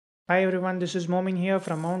Hi everyone, this is Momin here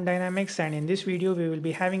from Mount Dynamics, and in this video we will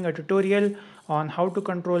be having a tutorial on how to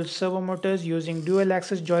control servo motors using dual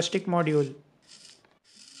axis joystick module.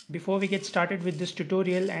 Before we get started with this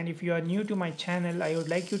tutorial, and if you are new to my channel, I would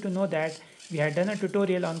like you to know that we had done a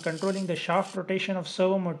tutorial on controlling the shaft rotation of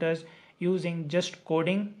servo motors using just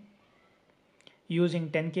coding, using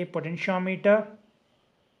 10K potentiometer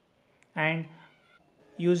and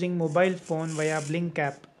using mobile phone via blynk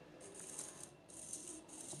app.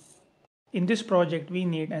 In this project we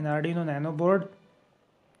need an Arduino Nano board,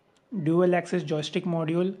 dual axis joystick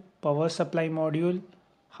module, power supply module,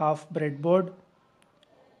 half breadboard,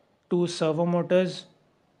 2 servo motors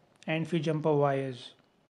and few jumper wires.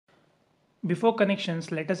 Before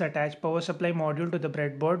connections, let us attach power supply module to the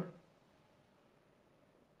breadboard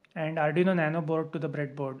and Arduino Nano board to the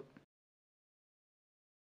breadboard.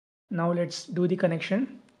 Now let's do the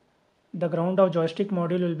connection. The ground of joystick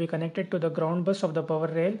module will be connected to the ground bus of the power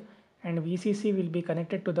rail and VCC will be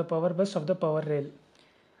connected to the power bus of the power rail.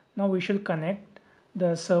 Now we shall connect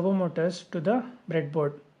the servo motors to the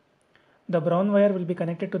breadboard. The brown wire will be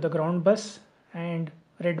connected to the ground bus and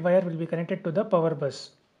red wire will be connected to the power bus.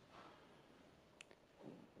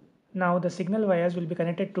 Now the signal wires will be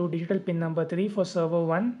connected to digital pin number 3 for servo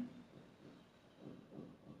 1,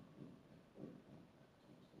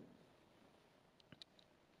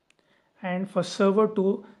 and for servo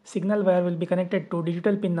 2 signal wire will be connected to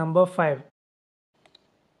digital pin number 5.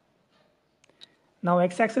 Now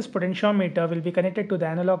x-axis potentiometer will be connected to the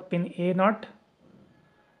analog pin A0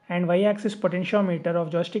 and y-axis potentiometer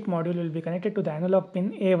of joystick module will be connected to the analog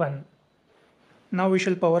pin A1. Now we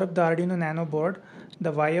shall power up the Arduino Nano board.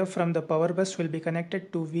 The wire from the power bus will be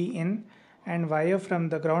connected to Vin and wire from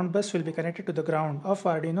the ground bus will be connected to the ground of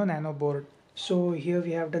Arduino Nano board. So here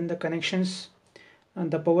we have done the connections. And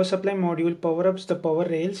the power supply module power ups the power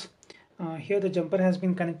rails. Here the jumper has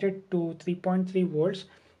been connected to 3.3 volts.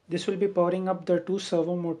 This will be powering up the 2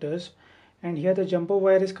 servo motors, and here the jumper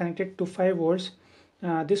wire is connected to 5 volts.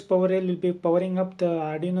 This power rail will be powering up the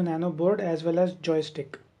Arduino Nano board as well as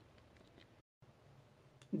joystick.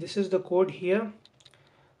 This is the code here.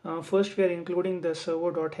 First we are including the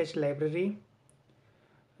servo.h library.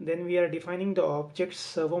 Then we are defining the objects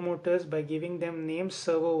servo motors by giving them names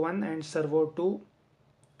servo 1 and servo 2.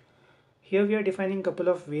 Here we are defining a couple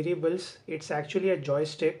of variables. It's actually a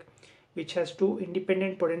joystick which has 2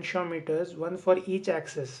 independent potentiometers, one for each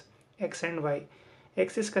axis, x and y.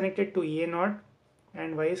 X is connected to A0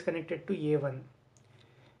 and y is connected to A1.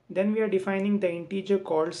 Then we are defining the integer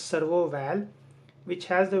called servo val, which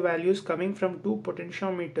has the values coming from 2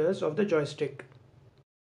 potentiometers of the joystick.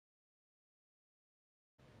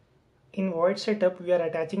 In void setup, we are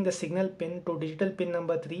attaching the signal pin to digital pin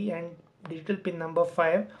number 3 and digital pin number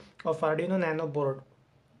 5 of Arduino Nano board.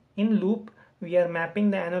 In loop, we are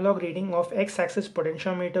mapping the analog reading of x-axis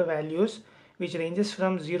potentiometer values, which ranges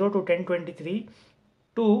from 0 to 1023,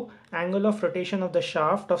 to angle of rotation of the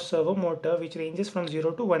shaft of servo motor, which ranges from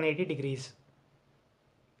 0 to 180 degrees.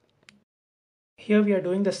 Here we are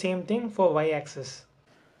doing the same thing for y-axis.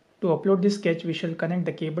 To upload this sketch, we shall connect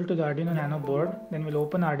the cable to the Arduino Nano board, then we'll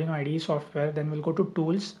open Arduino IDE software, then we'll go to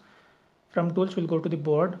Tools. From Tools we'll go to the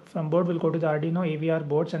board, from board we'll go to the Arduino AVR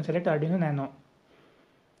boards and select Arduino Nano.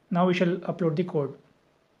 Now we shall upload the code.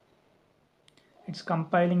 It's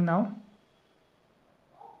compiling now.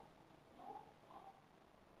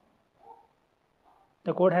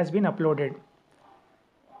 The code has been uploaded.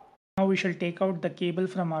 Now we shall take out the cable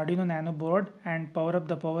from Arduino Nano board and power up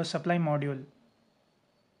the power supply module.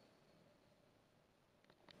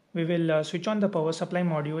 We will switch on the power supply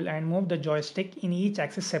module and move the joystick in each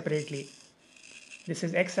axis separately. This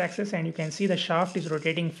is x-axis and you can see the shaft is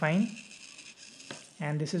rotating fine.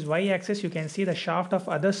 And this is y-axis, you can see the shaft of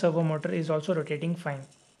other servo motor is also rotating fine.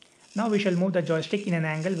 Now we shall move the joystick in an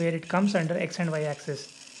angle where it comes under x and y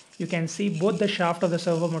axis. You can see both the shaft of the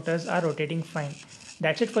servo motors are rotating fine.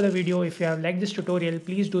 That's it for the video. If you have liked this tutorial,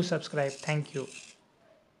 please do subscribe. Thank you.